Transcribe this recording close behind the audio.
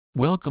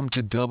Welcome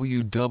to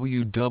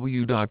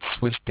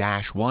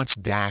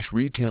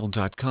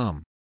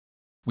www.swiss-watch-retail.com.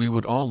 We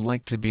would all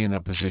like to be in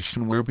a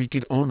position where we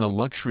could own a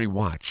luxury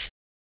watch.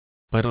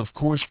 But of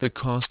course the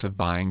cost of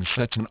buying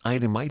such an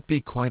item might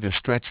be quite a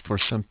stretch for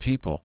some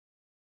people.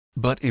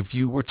 But if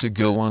you were to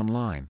go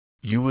online,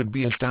 you would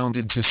be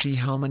astounded to see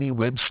how many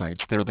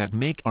websites there that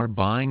make our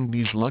buying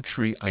these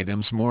luxury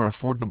items more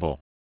affordable.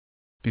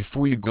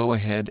 Before you go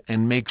ahead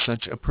and make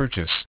such a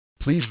purchase,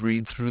 please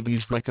read through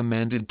these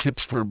recommended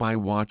tips for buy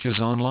watches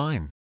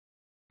online.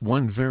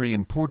 One very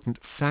important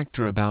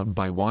factor about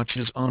buy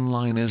watches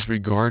online is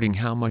regarding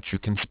how much you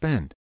can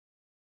spend.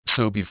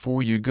 So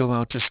before you go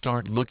out to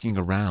start looking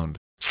around,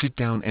 sit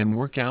down and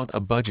work out a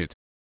budget.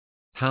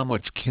 How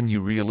much can you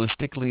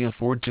realistically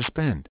afford to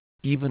spend,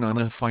 even on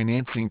a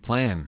financing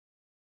plan?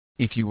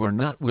 If you are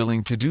not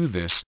willing to do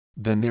this,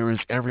 then there is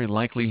every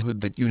likelihood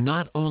that you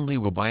not only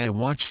will buy a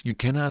watch you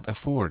cannot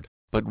afford,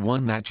 but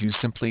one that you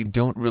simply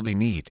don't really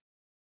need.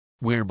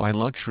 Where buy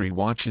luxury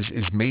watches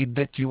is made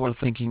that you are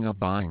thinking of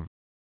buying.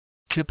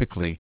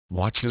 Typically,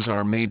 watches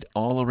are made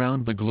all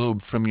around the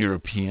globe from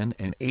European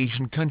and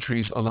Asian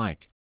countries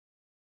alike.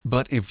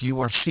 But if you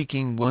are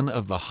seeking one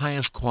of the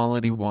highest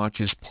quality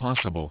watches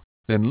possible,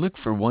 then look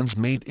for ones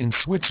made in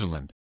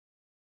Switzerland.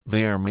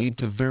 They are made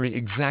to very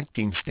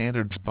exacting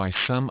standards by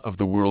some of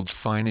the world's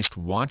finest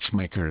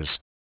watchmakers.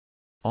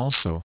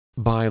 Also,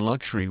 buy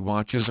luxury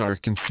watches are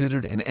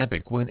considered an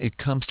epic when it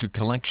comes to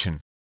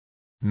collection.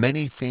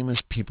 Many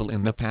famous people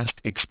in the past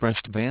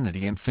expressed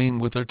vanity and fame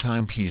with their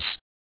timepiece.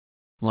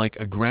 Like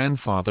a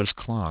grandfather's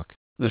clock,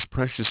 this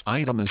precious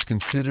item is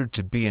considered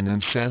to be an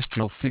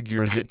ancestral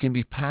figure as it can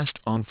be passed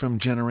on from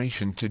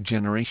generation to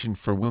generation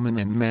for women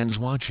and men's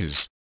watches.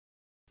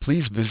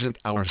 Please visit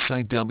our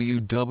site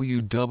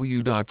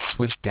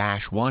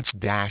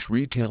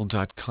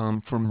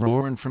www.swiss-watch-retail.com for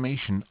more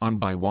information on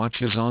buy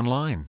watches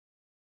online.